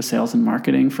do sales and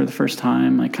marketing for the first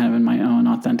time, like kind of in my own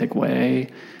authentic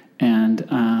way.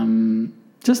 And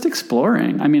just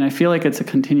exploring. I mean, I feel like it's a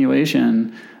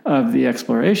continuation of the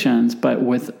explorations, but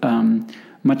with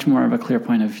much more of a clear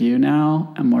point of view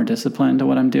now. I'm more disciplined to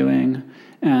what I'm doing.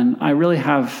 And I really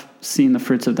have seen the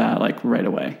fruits of that like right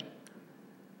away.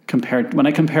 When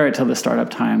I compare it to the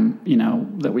startup time,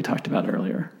 that we talked about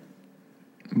earlier.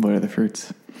 What are the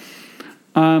fruits?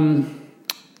 The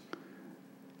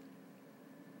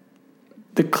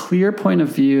clear point of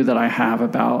view that I have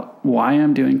about why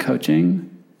I'm doing coaching,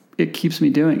 it keeps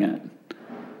me doing it.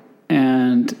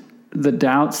 And the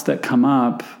doubts that come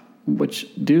up, which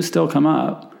do still come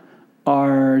up,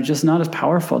 are just not as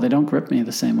powerful. They don't grip me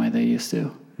the same way they used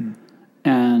to.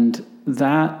 And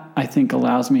that, I think,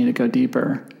 allows me to go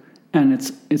deeper. And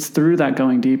it's through that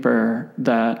going deeper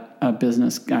that a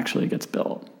business actually gets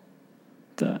built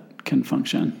that can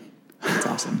function. That's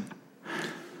awesome.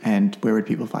 And where would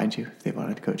people find you if they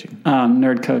wanted coaching?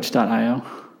 Nerdcoach.io.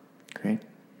 Great.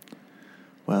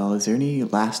 Well, is there any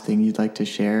last thing you'd like to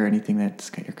share? Anything that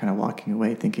you're kind of walking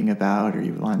away thinking about, or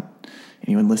you want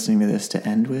anyone listening to this to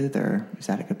end with, or is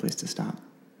that a good place to stop?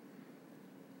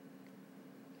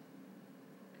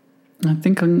 I'm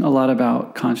thinking a lot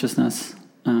about consciousness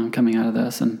coming out of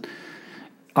this, and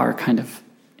our kind of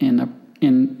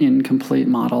incomplete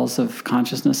models of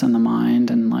consciousness and the mind,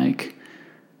 and like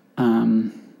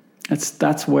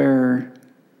that's where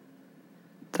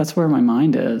my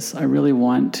mind is. I really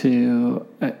want to.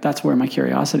 That's where my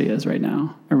curiosity is right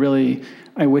now.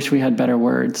 I wish we had better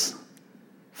words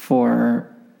for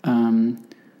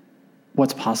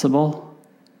what's possible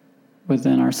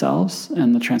within ourselves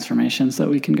and the transformations that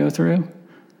we can go through.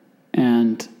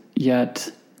 And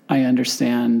yet I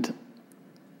understand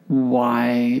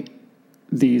why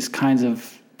these kinds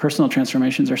of personal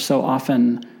transformations are so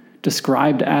often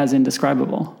described as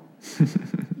indescribable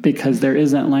because there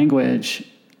isn't language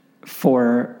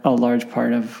for a large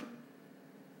part of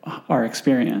our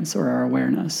experience or our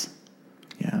awareness.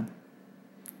 Yeah.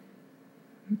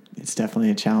 It's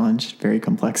definitely a challenge, very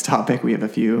complex topic. We have a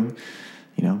few,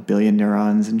 billion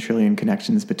neurons and trillion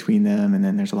connections between them. And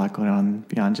then there's a lot going on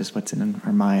beyond just what's in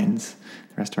our minds,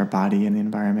 the rest of our body and the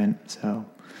environment. So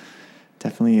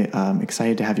definitely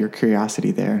excited to have your curiosity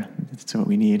there. That's what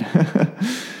we need.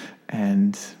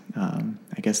 And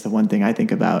I guess the one thing I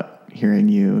think about hearing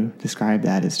you describe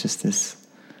that is just this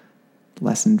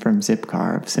lesson from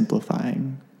Zipcar of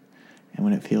simplifying. And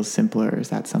when it feels simpler, is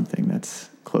that something that's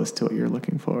close to what you're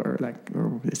looking for,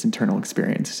 or this internal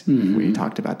experience? Mm-hmm. We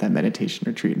talked about that meditation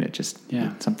retreat,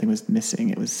 and something was missing.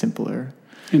 It was simpler.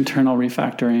 Internal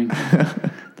refactoring.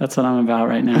 That's what I'm about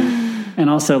right now. And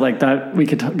also like that, we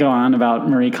could go on about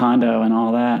Marie Kondo and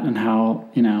all that, and how,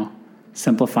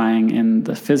 simplifying in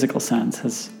the physical sense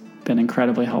has been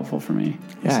incredibly helpful for me.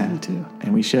 Yeah, too.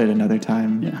 And we should another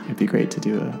time. Yeah. It'd be great to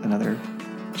do another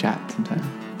chat sometime.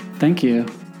 Thank you.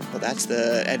 Well, that's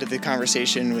the end of the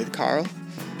conversation with Carl.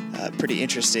 Pretty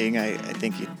interesting. I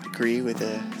think you'd agree with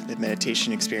the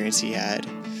meditation experience he had.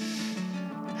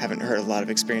 Haven't heard a lot of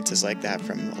experiences like that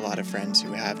from a lot of friends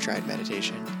who have tried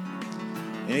meditation.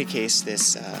 In any case,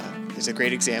 this is a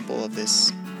great example of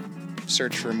this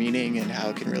search for meaning and how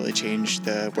it can really change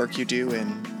the work you do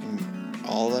and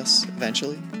all of us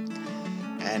eventually.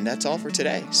 And that's all for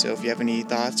today. So if you have any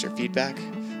thoughts or feedback,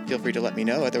 feel free to let me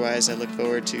know. Otherwise, I look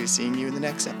forward to seeing you in the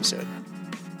next episode.